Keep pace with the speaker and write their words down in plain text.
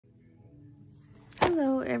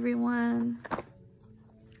Hello everyone.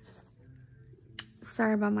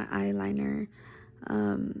 Sorry about my eyeliner.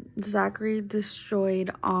 Zachary destroyed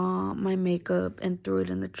all my makeup and threw it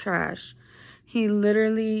in the trash. He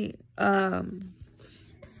literally opened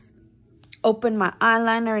my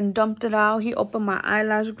eyeliner and dumped it out. He opened my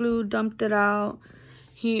eyelash glue, dumped it out.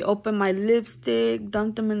 He opened my lipstick,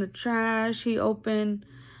 dumped them in the trash. He opened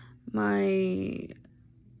my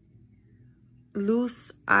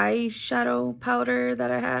loose eyeshadow powder that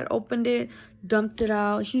I had, opened it, dumped it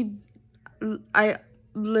out. I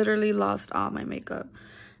literally lost all my makeup.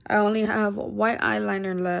 I only have white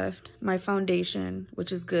eyeliner left, my foundation,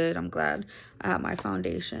 which is good. I'm glad I have my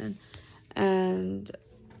foundation, and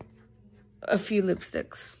a few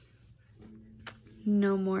lipsticks.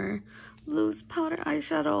 No more loose powder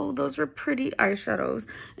eyeshadow. Those were pretty eyeshadows.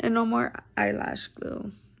 And no more eyelash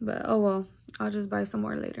glue. But oh well, I'll just buy some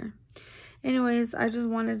more later. Anyways, I just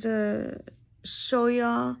wanted to show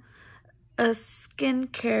y'all a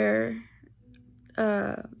skincare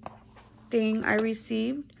thing I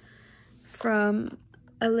received from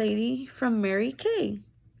a lady from Mary Kay.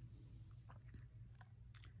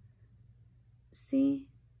 See,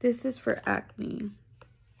 this is for acne.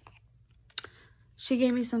 She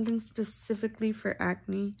gave me something specifically for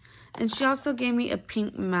acne, and she also gave me a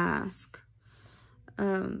pink mask.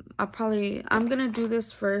 I'm gonna do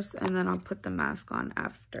this first and then I'll put the mask on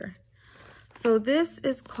after. So this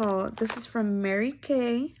is from Mary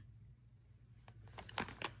Kay,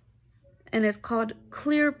 and it's called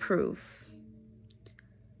Clear Proof.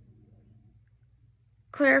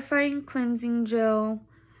 Clarifying cleansing gel,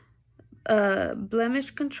 blemish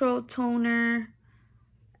control toner,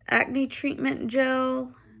 acne treatment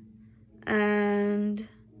gel, and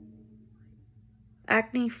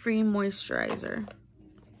acne free moisturizer.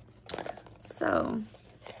 So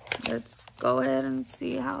let's go ahead and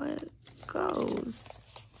see how it goes.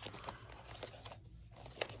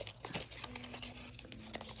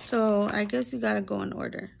 So I guess you gotta go in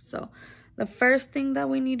order. So the first thing that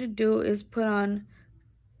we need to do is put on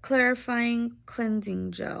clarifying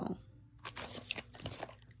cleansing gel,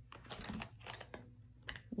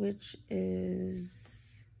 which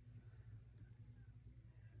is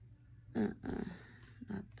not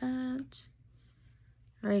that,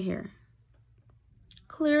 right here.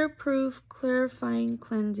 Clear Proof Clarifying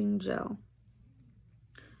Cleansing Gel.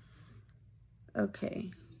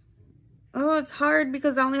 Okay. Oh, it's hard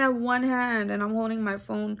because I only have one hand and I'm holding my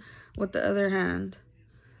phone with the other hand.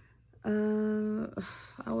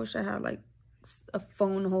 I wish I had like a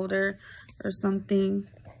phone holder or something.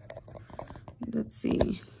 Let's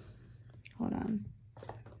see. Hold on.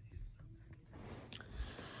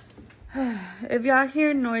 If y'all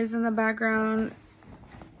hear noise in the background,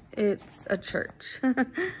 it's a church.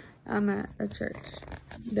 I'm at a church.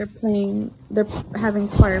 They're having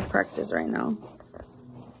choir practice right now.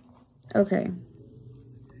 Okay.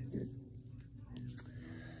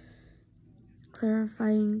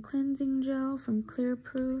 Clarifying cleansing gel from Clear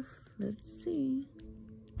Proof. Let's see.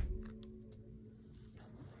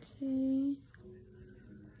 Okay.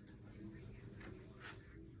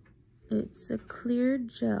 It's a clear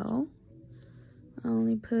gel. I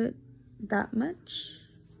only put that much.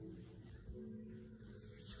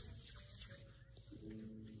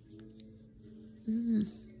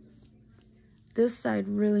 This side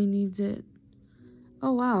really needs it.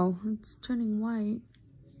 Oh wow, it's turning white.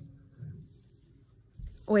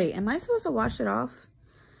 Wait, am I supposed to wash it off?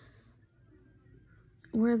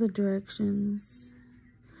 Where are the directions?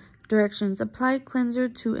 Directions. Apply cleanser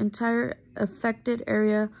to entire affected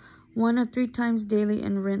area 1 to 3 times daily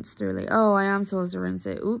and rinse thoroughly. Oh, I am supposed to rinse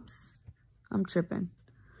it. Oops. I'm tripping.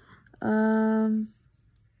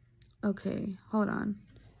 Okay, hold on.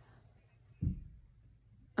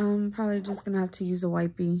 I'm probably just gonna have to use a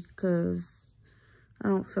wipey because I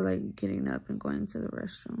don't feel like getting up and going to the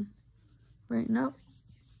restroom right now.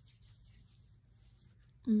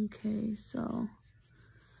 Okay, so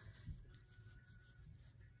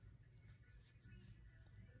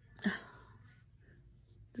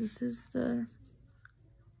this is the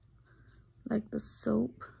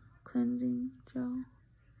soap cleansing gel.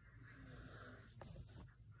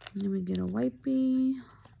 Let me get a wipey.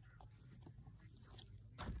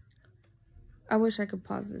 I wish I could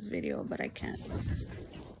pause this video, but I can't.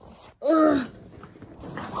 Ugh.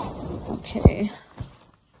 Okay.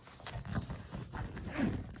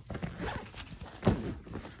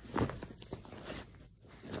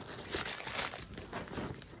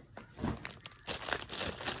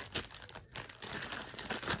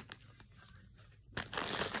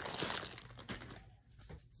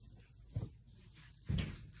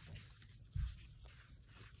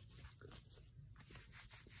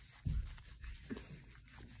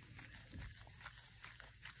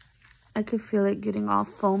 I could feel it getting all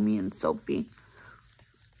foamy and soapy.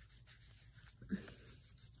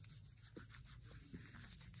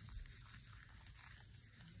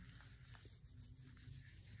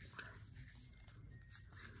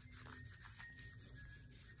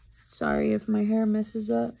 Sorry if my hair messes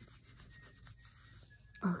up.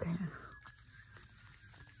 Okay.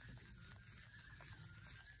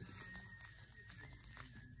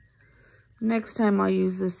 Next time I'll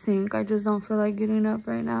use the sink. I just don't feel like getting up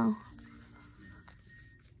right now.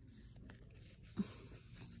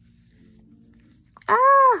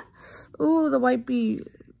 Ah! Ooh, the white bee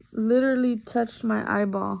literally touched my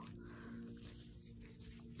eyeball.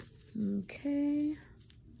 Okay.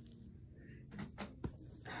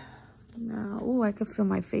 Now, ooh, I can feel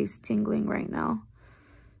my face tingling right now.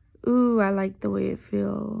 Ooh, I like the way it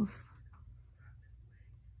feels.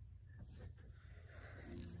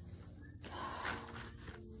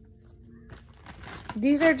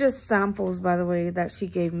 These are just samples, by the way, that she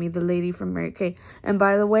gave me, the lady from Mary Kay. And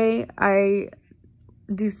by the way, I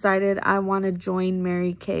decided I want to join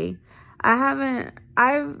Mary Kay. The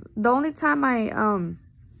only time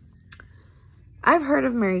I've heard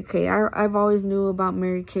of Mary Kay. I've always knew about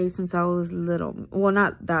Mary Kay since I was little. Well,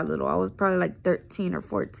 not that little. I was probably like 13 or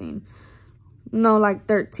 14. No, like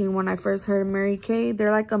 13 when I first heard of Mary Kay.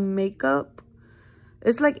 They're like a makeup.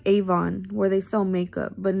 It's like Avon where they sell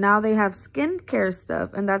makeup. But now they have skincare stuff.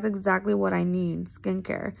 And that's exactly what I need,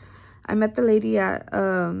 skincare. I met the lady at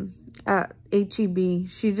H-E-B.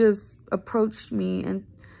 She just approached me and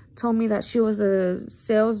told me that she was a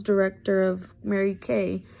sales director of Mary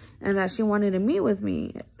Kay. And that she wanted to meet with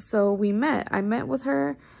me. So we met. I met with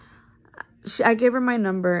her. I gave her my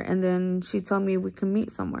number. And then she told me we could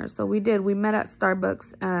meet somewhere. So we did. We met at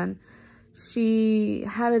Starbucks. And she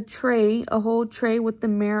had a whole tray with the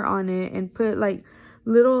mirror on it. And put like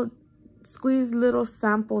squeezed little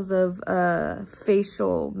samples of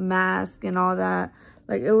facial mask and all that.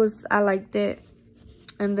 Like I liked it.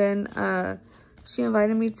 And then she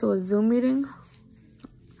invited me to a Zoom meeting.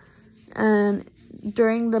 And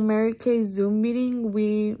during the Mary Kay Zoom meeting,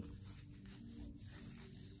 we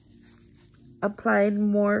applied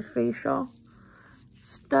more facial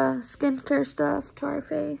stuff, skincare stuff to our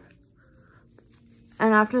face.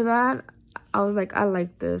 And after that, I was like, I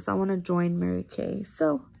like this. I want to join Mary Kay.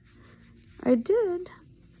 So I did.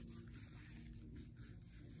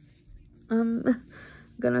 I'm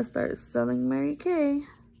gonna start selling Mary Kay.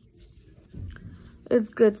 It's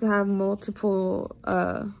good to have multiple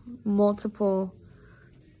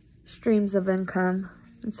streams of income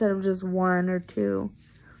instead of just one or two.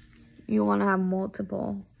 You want to have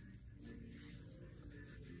multiple.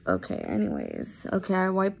 Okay, anyways. Okay, I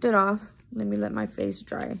wiped it off. Let me let my face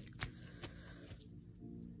dry.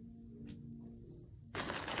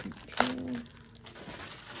 Okay.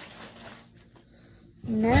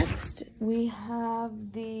 Next, we have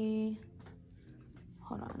the...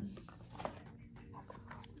 Hold on.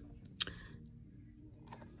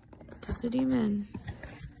 Does it even...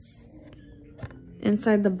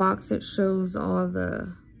 Inside the box, it shows all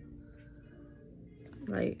the,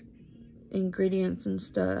 like, ingredients and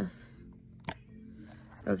stuff.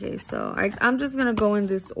 Okay, so I'm just going to go in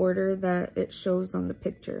this order that it shows on the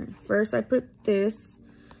picture. First, I put this,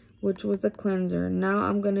 which was the cleanser. Now,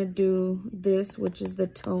 I'm going to do this, which is the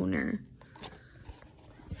toner.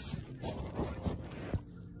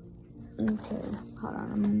 Okay, hold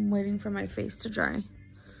on. I'm waiting for my face to dry.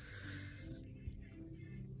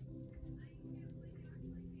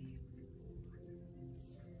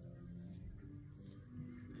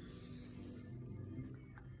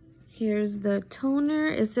 Here's the toner.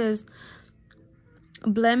 It says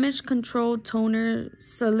blemish control toner,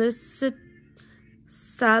 salicylic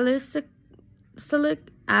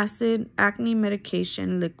acid acne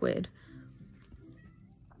medication liquid.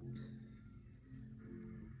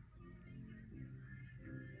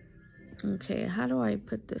 Okay, how do I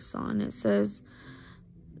put this on? It says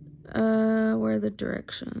where are the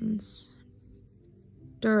directions?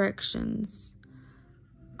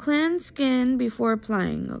 Cleanse skin before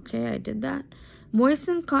applying. Okay, I did that.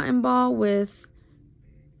 Moisten cotton ball with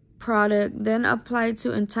product, then apply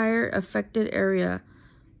to entire affected area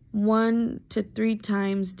 1 to 3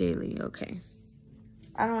 times daily. Okay.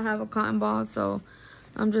 I don't have a cotton ball, so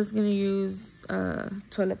I'm just going to use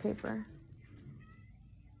toilet paper.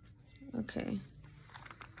 Okay.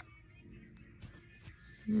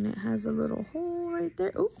 And it has a little hole right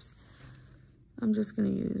there. Oops. I'm just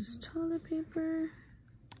going to use toilet paper.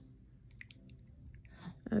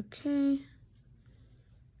 Okay.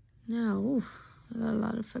 Now, ooh, I got a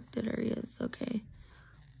lot of affected areas. Okay.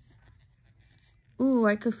 Ooh,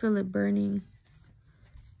 I could feel it burning.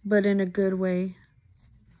 but in a good way.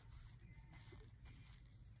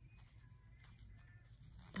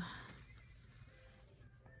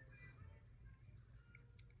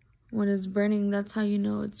 When it's burning, that's how you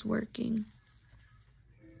know it's working.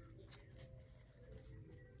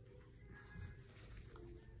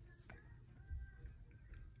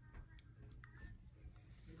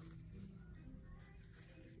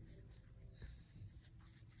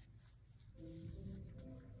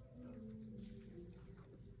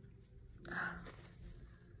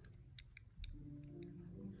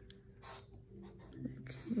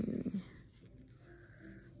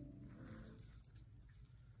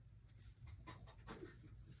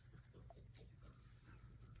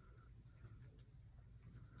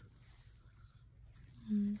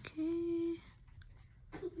 Okay.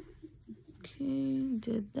 Okay,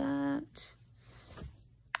 did that.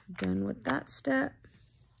 Done with that step.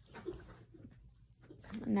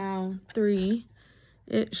 Now 3,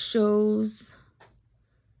 it shows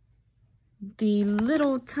the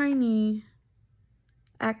little tiny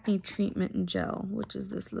acne treatment gel, which is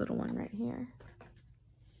this little one right here.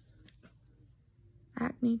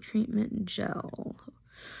 Acne treatment gel.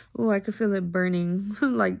 Oh, I could feel it burning.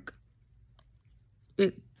 Like,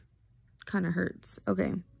 it kind of hurts.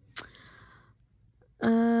 Okay.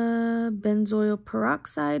 Benzoyl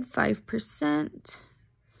peroxide, 5%.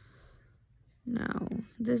 Now,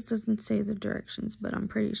 this doesn't say the directions, but I'm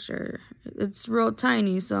pretty sure. It's real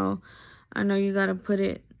tiny, so I know you gotta put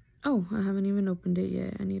it. Oh, I haven't even opened it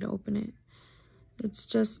yet. I need to open it. It's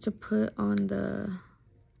just to put on the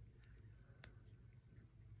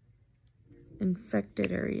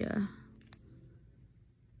infected area.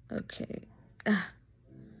 Okay. Okay,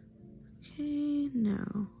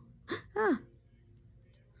 now.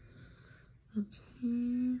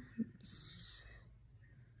 Okay, let's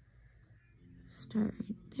start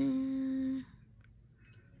right there.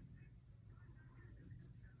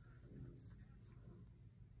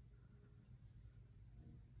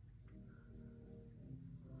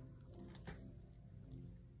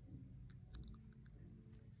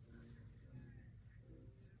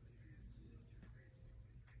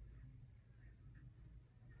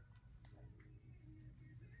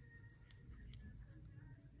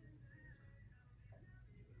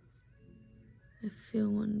 I feel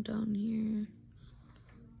one down here.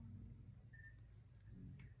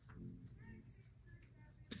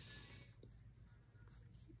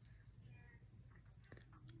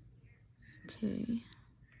 Okay.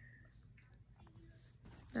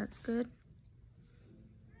 That's good.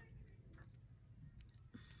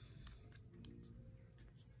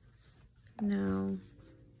 Now,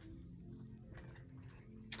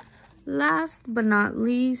 last but not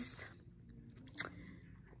least,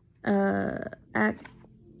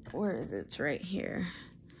 where is it? It's right here.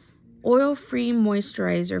 Oil-free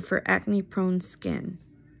moisturizer for acne-prone skin.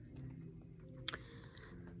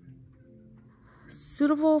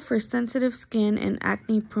 Suitable for sensitive skin and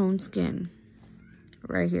acne-prone skin.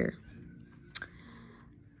 Right here.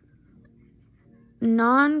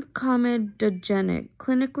 Non-comedogenic,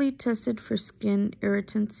 clinically tested for skin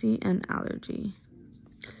irritancy and allergy.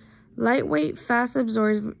 Lightweight,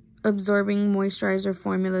 fast-absorbing moisturizer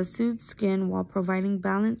formula soothes skin while providing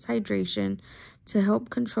balanced hydration to help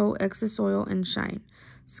control excess oil and shine.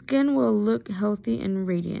 Skin will look healthy and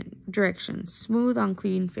radiant. Directions: smooth on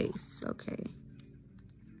clean face. Okay.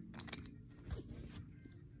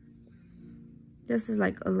 This is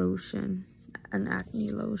like a lotion, an acne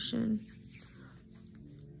lotion.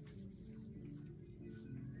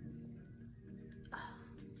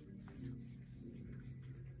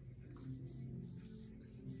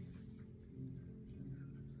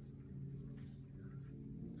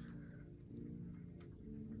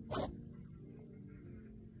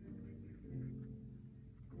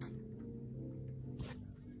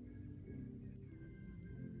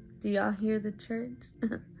 Do y'all hear the church?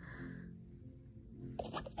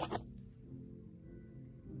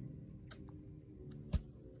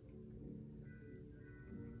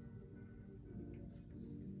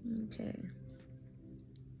 Okay.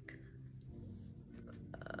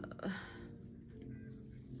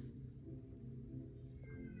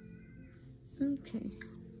 Okay.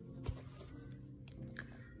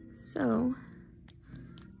 So,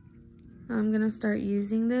 I'm gonna start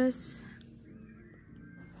using this.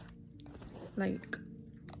 Like,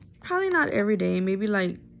 probably not every day, maybe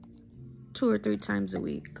like 2 or 3 times a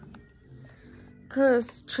week.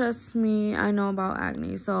 Because, trust me, I know about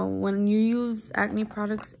acne. So, when you use acne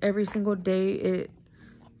products every single day, it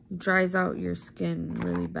dries out your skin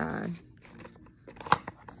really bad.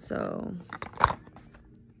 So,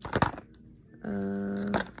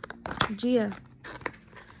 Gia,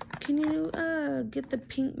 Can you get the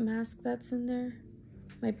pink mask that's in there?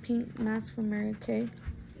 My pink mask from Mary Kay.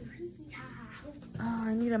 Oh,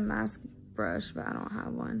 I need a mask brush, but I don't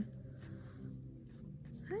have one.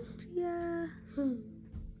 Hi, Gia.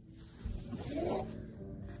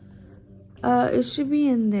 It should be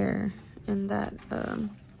in there, in that,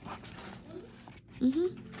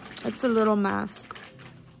 It's a little mask.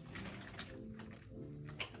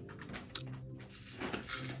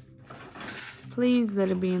 Please let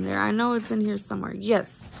it be in there. I know it's in here somewhere.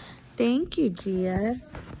 Yes. Thank you, Gia.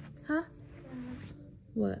 Huh?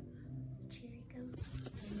 What?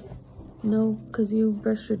 No, because you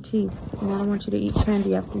brush your teeth. And I don't want you to eat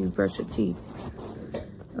candy after you brush your teeth.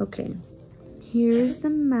 Okay. Here's the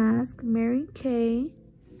mask, Mary Kay.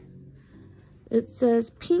 It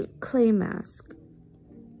says pink clay mask.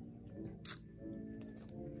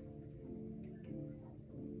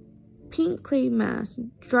 Pink clay mask,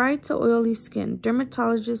 dry to oily skin.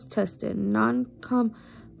 Dermatologist tested,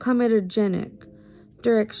 non-comedogenic.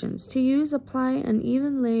 Directions: to use, apply an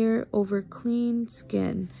even layer over clean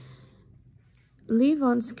skin. Leave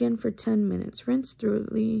on skin for 10 minutes. Rinse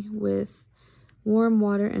thoroughly with warm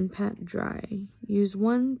water and pat dry. Use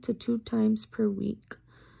 1 to 2 times per week.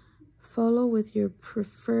 Follow with your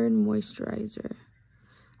preferred moisturizer.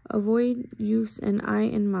 Avoid use in eye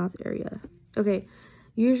and mouth area. Okay,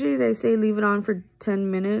 usually they say leave it on for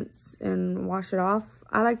 10 minutes and wash it off.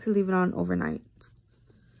 I like to leave it on overnight.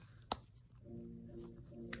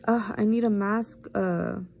 I need a mask.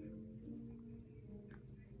 A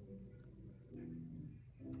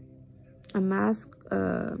mask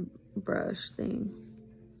brush thing.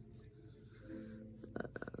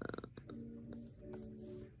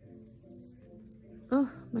 Oh,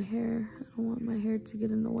 my hair. I don't want my hair to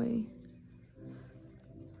get in the way.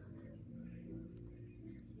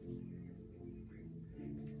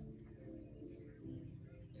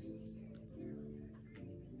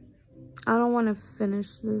 I don't want to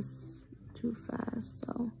finish this too fast,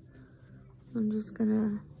 so I'm just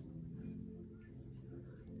gonna...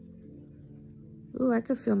 Ooh, I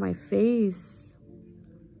could feel my face.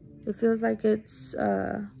 It feels like it's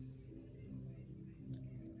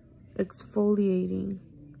exfoliating.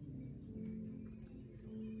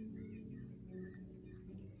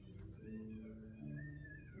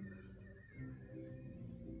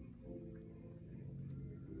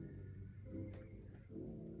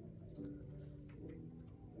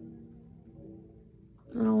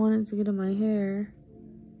 I don't want it to get in my hair.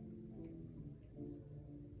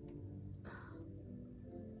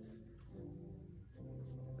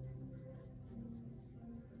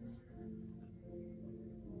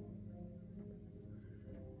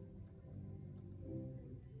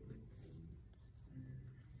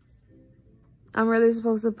 I'm really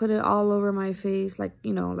supposed to put it all over my face, like,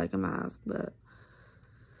 you know, like a mask, but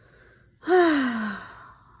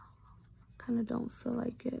kind of don't feel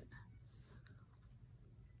like it.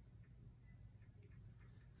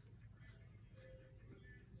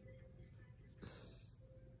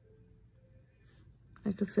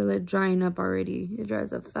 I could feel it drying up already. It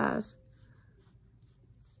dries up fast.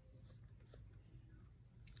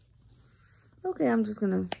 Okay, I'm just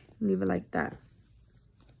gonna leave it like that.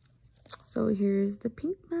 So here's the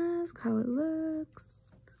pink mask, how it looks.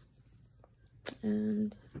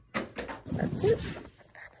 And that's it.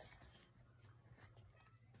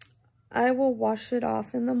 I will wash it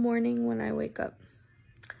off in the morning when I wake up.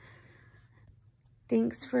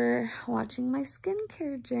 Thanks for watching my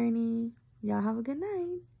skincare journey. Y'all have a good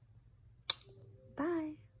night.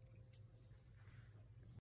 Bye.